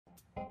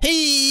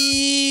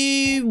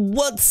Hey,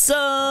 what's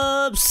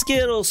up,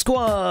 Skittle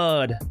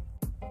Squad?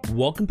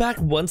 Welcome back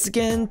once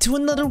again to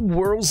another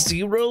World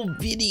Zero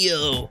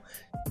video.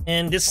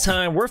 And this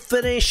time we're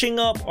finishing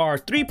up our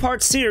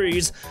three-part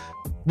series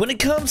when it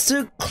comes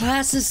to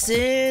classes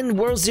in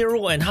World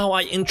Zero and how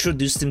I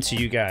introduced them to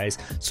you guys.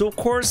 So of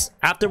course,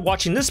 after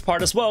watching this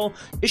part as well,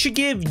 it should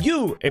give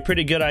you a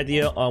pretty good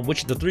idea on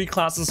which of the three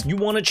classes you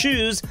want to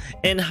choose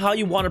and how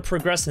you want to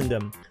progress in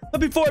them. But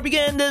before I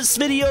begin this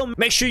video,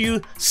 make sure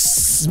you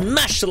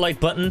smash the like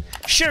button,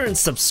 share and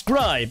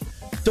subscribe.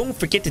 Don't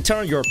forget to turn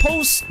on your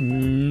post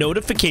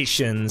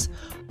notifications.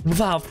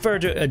 Without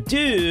further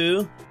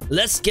ado,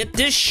 let's get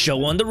this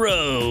show on the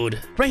road.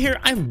 Right here,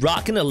 I'm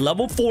rocking a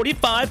level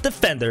 45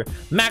 defender.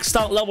 Maxed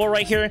out level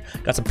right here.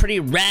 Got some pretty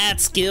rad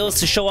skills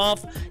to show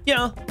off.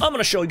 Yeah, I'm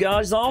gonna show you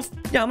guys off.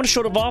 Yeah, I'm gonna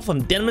show them off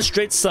and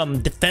demonstrate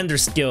some defender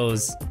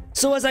skills.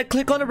 So as I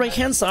click on the right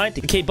hand side,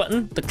 the K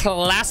button, the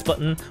class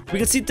button, we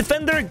can see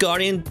Defender,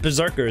 Guardian,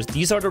 Berserkers.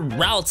 These are the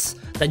routes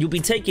that you'll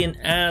be taking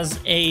as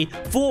a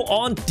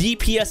full-on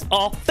DPS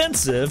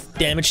offensive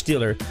damage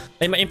dealer.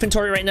 In my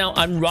inventory right now,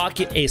 I'm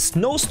rocking a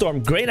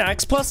Snowstorm Great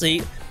Axe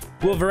 +8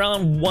 with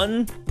around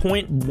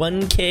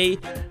 1.1k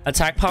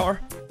attack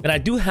power. And I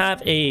do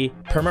have a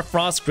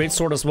Permafrost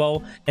Greatsword as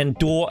well, and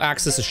dual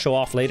axes to show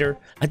off later.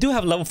 I do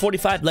have level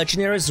 45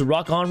 legendaries to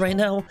rock on right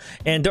now,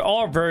 and they're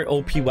all very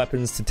OP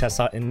weapons to test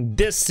out in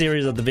this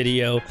series of the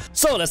video.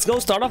 So let's go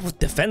start off with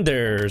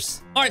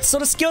Defenders. Alright, so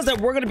the skills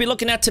that we're going to be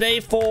looking at today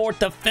for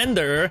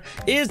Defender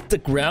is the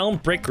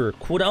Groundbreaker.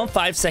 Cooldown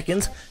 5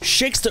 seconds,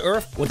 shakes the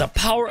earth with the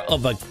power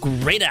of a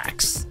Great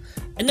Axe.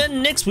 And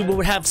then next we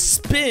would have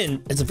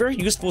Spin. It's a very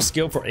useful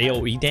skill for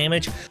AoE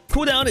damage.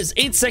 Cooldown is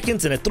 8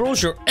 seconds and it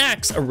throws your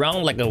axe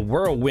around like a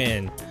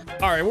whirlwind.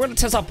 Alright, we're gonna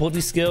test out both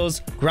these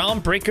skills,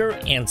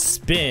 Groundbreaker and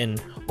Spin.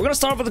 We're gonna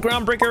start off with the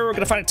Groundbreaker. We're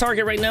gonna find a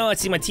target right now. I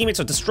see my teammates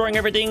are destroying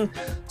everything.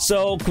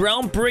 So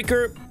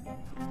Groundbreaker,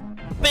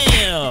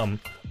 bam!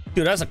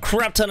 Dude, that's a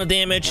crap ton of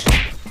damage.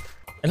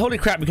 And holy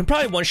crap, we can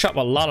probably one-shot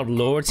a lot of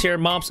lower tier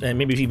mobs and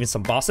maybe even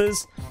some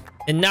bosses.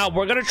 And now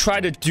we're gonna try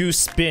to do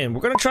Spin.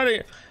 We're gonna try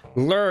to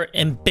lure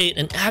and bait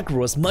and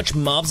aggro as much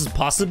mobs as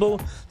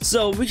possible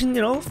so we can, you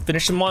know,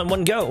 finish them all in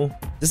one go.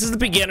 This is the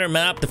beginner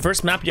map, the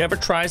first map you ever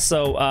try,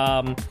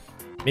 so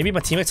maybe my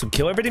teammates will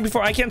kill everything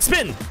before I can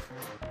spin.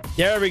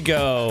 There we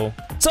go.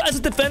 So as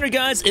a defender,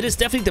 guys, it is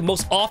definitely the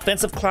most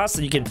offensive class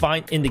that you can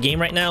find in the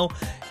game right now.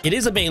 It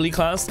is a melee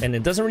class and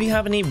it doesn't really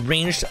have any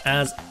ranged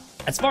as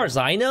far as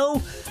I know.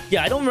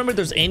 Yeah, I don't remember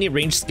there's any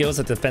range skills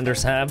that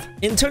defenders have.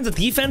 In terms of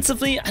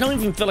defensively, I don't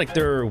even feel like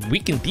they're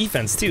weak in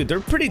defense too.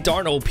 They're pretty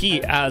darn OP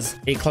as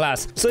a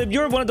class. So if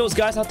you're one of those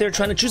guys out there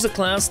trying to choose a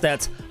class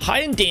that's high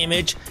in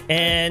damage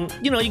and,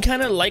 you know, you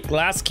kind of like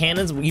glass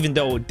cannons, even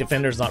though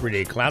defender's not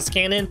really a glass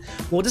cannon,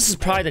 well, this is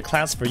probably the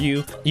class for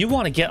you. You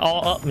want to get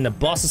all up in the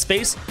boss's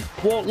face?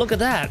 Well, look at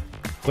that.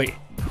 Wait.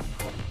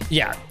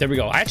 Yeah, there we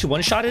go. I actually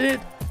one-shotted it.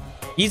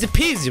 Easy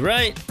peasy,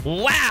 right?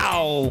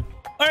 Wow.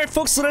 Alright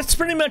folks, so that's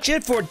pretty much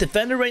it for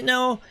Defender right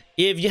now.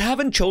 If you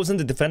haven't chosen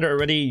the Defender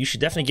already, you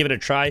should definitely give it a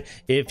try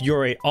if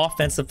you're an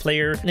offensive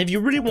player and if you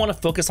really want to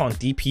focus on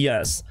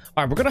DPS.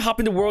 Alright, we're going to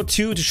hop into World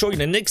 2 to show you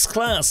the next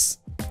class.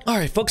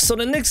 Alright folks, so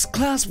the next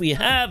class we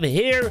have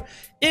here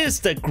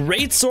is the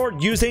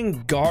Greatsword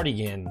using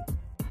Guardian.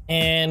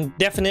 And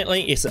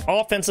definitely it's an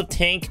offensive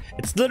tank.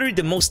 It's literally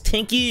the most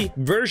tanky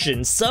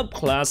version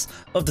subclass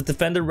of the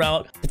defender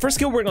route. The first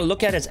skill we're going to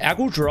look at is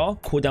aggro draw.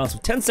 Cooldowns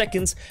of 10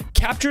 seconds,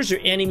 captures your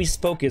enemy's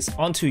focus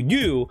onto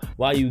you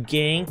while you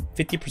gain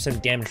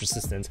 50% damage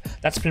resistance.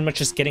 That's pretty much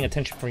just getting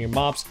attention from your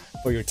mobs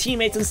or your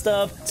teammates and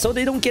stuff so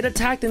they don't get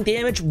attacked and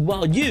damaged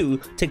while you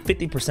take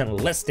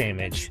 50% less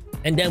damage.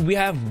 And then we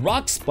have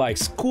rock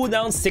spikes,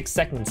 cooldown 6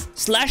 seconds.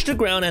 Slash the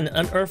ground and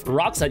unearth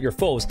rocks at your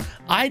foes.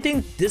 I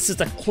think this is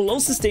the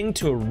closest thing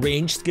to a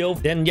range skill.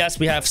 Then yes,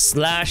 we have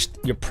slash,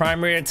 your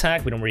primary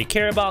attack. We don't really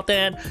care about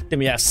that. Then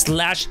we have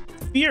slash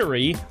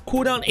fury,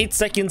 cooldown 8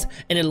 seconds,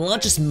 and it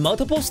launches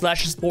multiple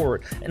slashes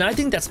forward. And I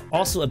think that's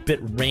also a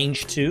bit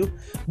range too.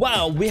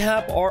 Wow, we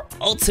have our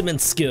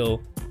ultimate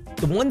skill.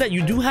 The one that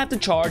you do have to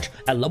charge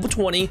at level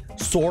 20,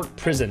 Sword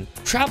Prison.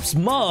 Traps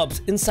mobs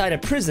inside a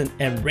prison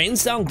and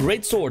rains down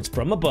great swords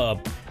from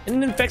above.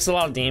 And it inflicts a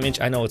lot of damage.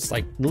 I know it's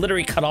like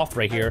literally cut off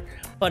right here.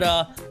 But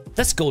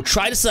let's go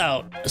try this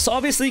out. So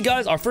obviously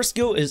guys, our first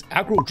skill is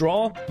aggro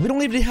draw. We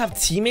don't even have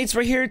teammates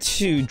right here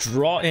to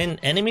draw in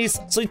enemies.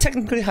 So you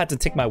technically have to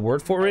take my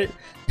word for it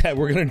that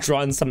we're gonna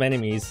draw in some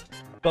enemies.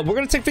 But we're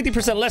gonna take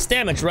 50% less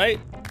damage, right?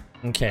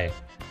 Okay.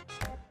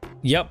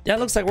 Yep, that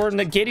looks like we're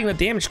negating the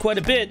damage quite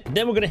a bit.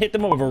 Then we're gonna hit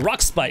them with a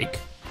rock spike.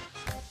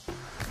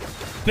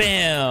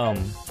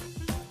 Bam!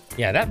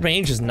 Yeah, that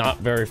range is not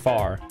very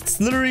far.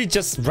 It's literally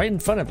just right in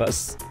front of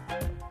us.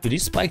 Dude,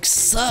 these spikes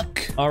suck.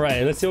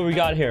 Alright, let's see what we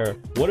got here.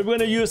 What are we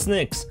gonna use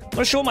next? I'm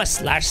gonna show my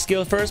slash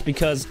skill first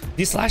because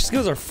these slash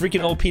skills are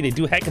freaking OP. They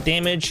do heck of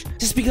damage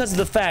just because of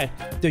the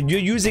fact that you're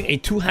using a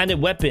two-handed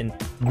weapon.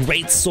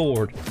 Great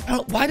sword.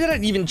 Why did I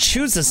even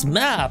choose this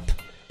map?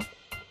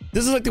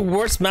 This is like the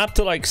worst map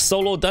to like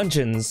solo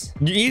dungeons.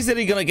 You're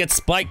easily gonna get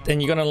spiked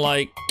and you're gonna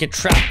like get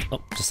trapped.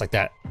 Oh, just like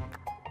that.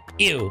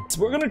 Ew.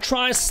 So we're gonna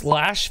try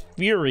Slash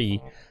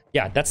Fury.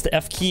 Yeah, that's the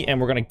F key,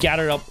 and we're gonna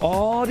gather up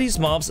all these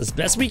mobs as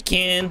best we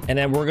can, and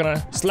then we're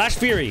gonna Slash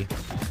Fury.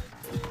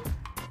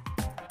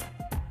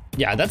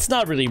 Yeah, that's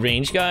not really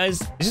range,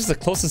 guys. It's just the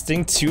closest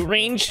thing to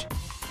range.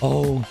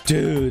 Oh,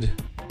 dude.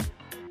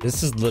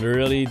 This is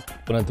literally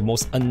one of the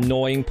most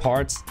annoying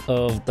parts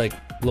of like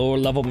lower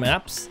level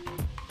maps.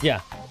 Yeah,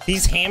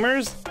 these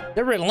hammers,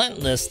 they're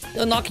relentless.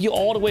 They'll knock you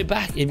all the way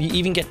back if you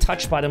even get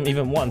touched by them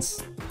even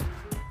once.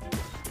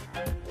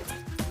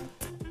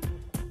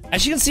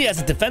 As you can see,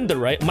 as a defender,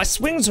 right, my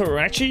swings are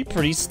actually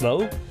pretty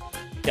slow.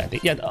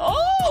 Yeah,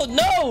 oh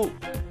no!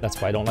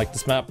 That's why I don't like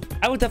this map.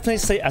 I would definitely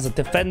say as a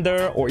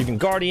defender or even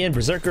guardian,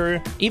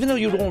 berserker, even though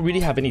you don't really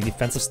have any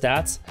defensive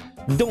stats,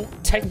 you don't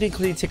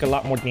technically take a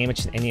lot more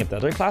damage than any of the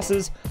other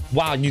classes,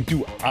 while you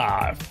do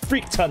a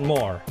freak ton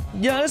more.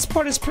 Yeah, this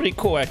part is pretty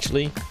cool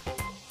actually.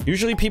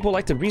 Usually people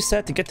like to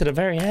reset to get to the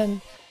very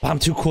end, but I'm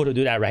too cool to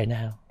do that right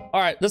now. All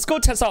right, let's go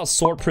test out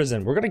Sword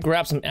Prison. We're gonna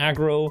grab some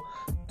aggro,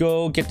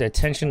 go get the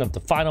attention of the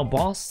final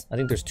boss. I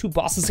think there's 2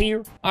 bosses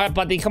here. All right,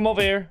 buddy, come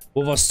over here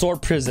with a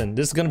Sword Prison.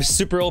 This is gonna be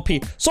super OP.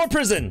 Sword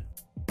Prison!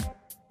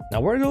 Now,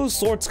 where are those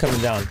swords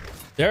coming down?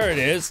 There it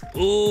is.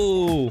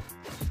 Ooh.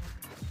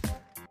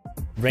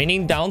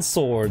 Raining down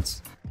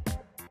swords.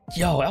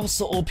 Yo, that was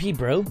so OP,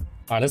 bro.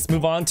 All right, let's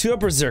move on to a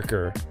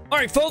berserker. All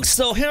right, folks,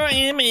 so here I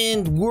am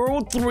in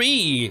World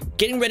 3,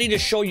 getting ready to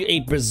show you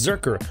a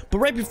berserker. But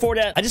right before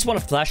that, I just want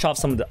to flash off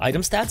some of the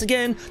item stats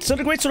again. So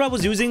the greatsword I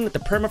was using, the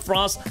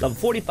permafrost level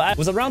 45,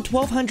 was around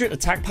 1200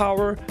 attack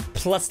power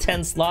plus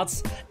 10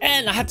 slots.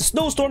 And I have the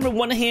snowstorm in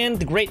one hand,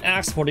 the great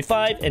axe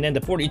 45, and then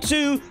the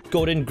 42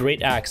 golden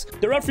great axe.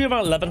 They're roughly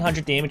around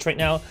 1100 damage right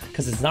now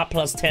because it's not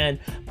plus 10,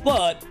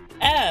 but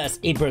as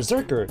a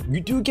berserker,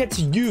 you do get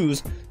to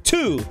use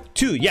two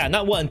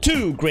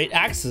great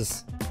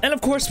axes. And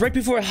of course, right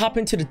before I hop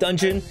into the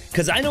dungeon,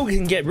 because I know it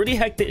can get really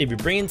hectic if you're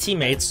bringing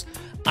teammates,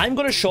 I'm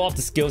going to show off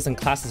the skills and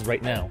classes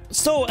right now.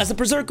 So as a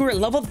berserker at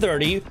level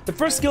 30, the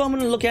first skill I'm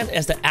going to look at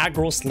is the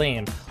aggro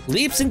slam.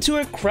 Leaps into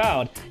a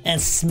crowd and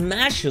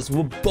smashes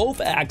with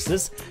both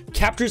axes,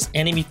 captures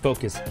enemy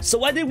focus.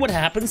 So I think what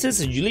happens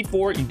is you leap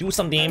forward, you do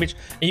some damage,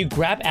 and you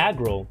grab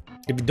aggro.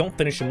 If you don't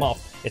finish him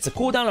off, it's a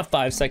cooldown of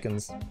 5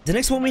 seconds. The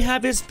next one we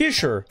have is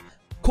Fissure.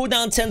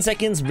 Cooldown 10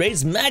 seconds,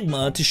 raise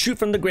magma to shoot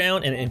from the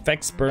ground and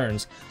infects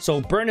burns.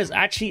 So burn is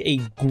actually a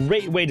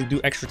great way to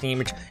do extra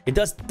damage. It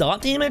does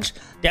dot damage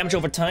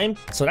over time,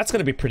 so that's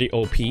gonna be pretty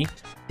OP.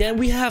 Then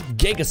we have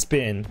Giga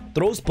Spin.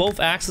 Throws both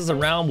axes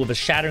around with a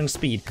shattering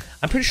speed.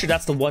 I'm pretty sure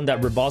that's the one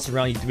that revolves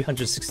around you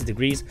 360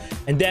 degrees.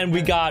 And then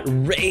we got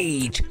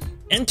Rage.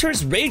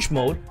 Enters rage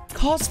mode,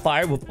 cause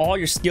fire with all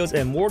your skills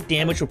and more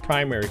damage with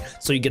primary.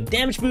 So you get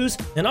damage boost,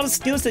 and all the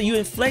skills that you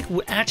inflict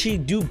will actually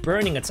do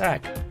burning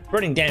attack.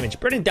 Burning damage,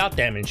 burning doubt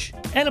damage.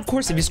 And of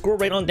course, if you scroll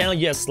right on down,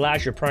 you have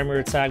slash your primary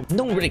attack.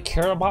 Don't really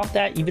care about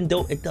that, even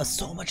though it does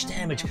so much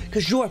damage,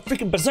 because you're a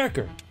freaking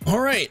berserker.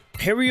 Alright,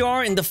 here we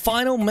are in the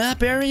final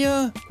map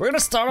area. We're gonna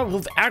start off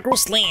with aggro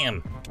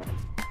slam.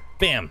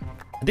 Bam.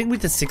 I think we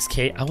did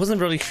 6k. I wasn't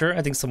really sure.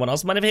 I think someone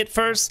else might have hit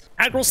first.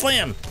 Aggro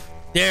slam.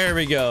 There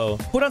we go.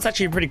 Cooldown's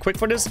actually pretty quick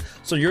for this,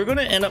 so you're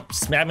gonna end up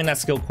spamming that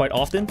skill quite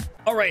often.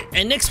 All right,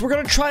 and next we're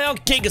gonna try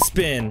out Giga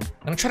Spin.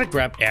 I'm gonna try to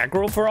grab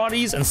aggro for all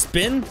these and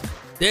spin.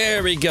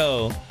 There we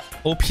go.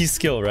 OP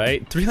skill,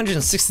 right?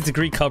 360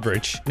 degree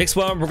coverage. Next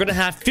one, we're gonna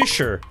have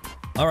Fissure.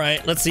 All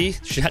right, let's see.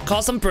 Should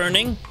cause some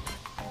burning.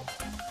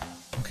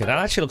 Okay, that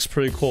actually looks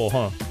pretty cool,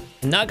 huh?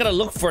 Now I gotta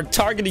look for a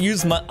target to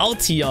use my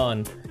ulti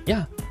on.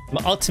 Yeah,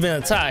 my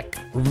ultimate attack,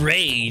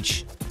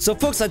 Rage. So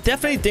folks, I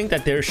definitely think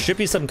that there should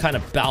be some kind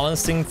of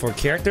balancing for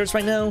characters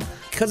right now,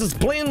 because it's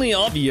blatantly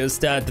obvious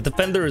that the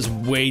defender is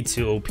way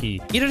too OP.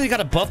 Either they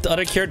gotta buff the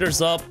other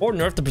characters up or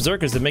nerf the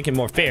berserkers to make it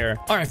more fair.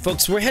 Alright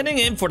folks, we're heading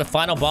in for the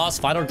final boss,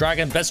 final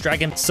dragon, best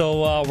dragon.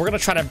 So we're gonna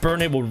try to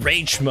burn it with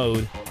rage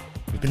mode.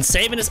 We've been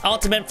saving this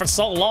ultimate for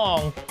so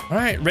long.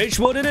 Alright, rage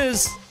mode it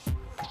is.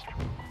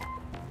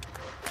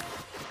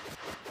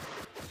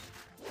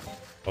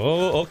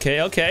 Oh,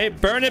 okay.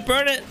 Burn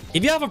it.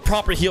 If you have a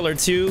proper healer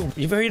too,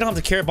 you don't have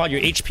to care about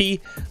your HP.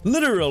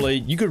 Literally,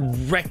 you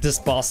could wreck this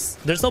boss.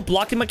 There's no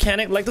blocking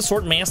mechanic like the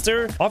Sword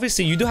Master.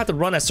 Obviously, you do have to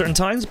run at certain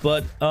times,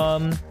 but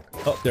oh,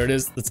 there it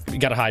is. We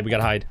gotta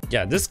hide.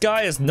 Yeah, this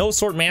guy is no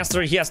Sword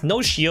Master. He has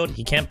no shield.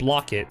 He can't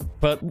block it.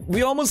 But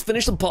we almost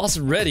finished the boss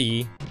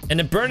already, and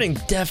the burning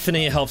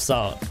definitely helps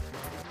out.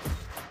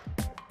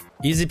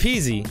 Easy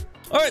peasy.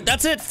 All right,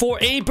 that's it for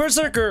a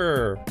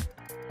berserker.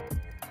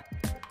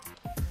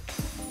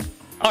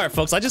 Alright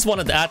folks, I just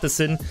wanted to add this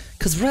in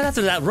because right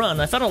after that run,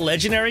 I found a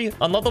legendary,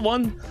 another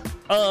one,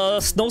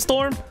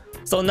 Snowstorm.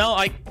 So now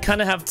I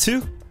kind of have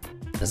 2.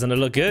 Doesn't it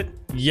look good?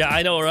 Yeah,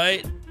 I know,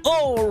 right?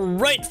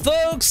 Alright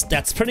folks,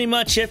 that's pretty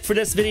much it for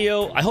this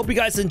video. I hope you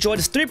guys enjoyed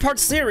this 3-part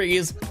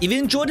series. If you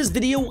enjoyed this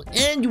video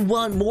and you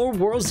want more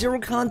World Zero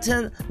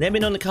content, let me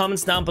know in the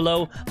comments down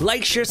below.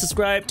 Like, share,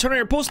 subscribe, turn on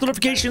your post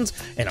notifications,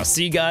 and I'll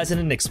see you guys in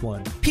the next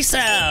one. Peace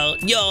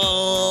out,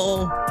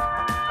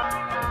 y'all!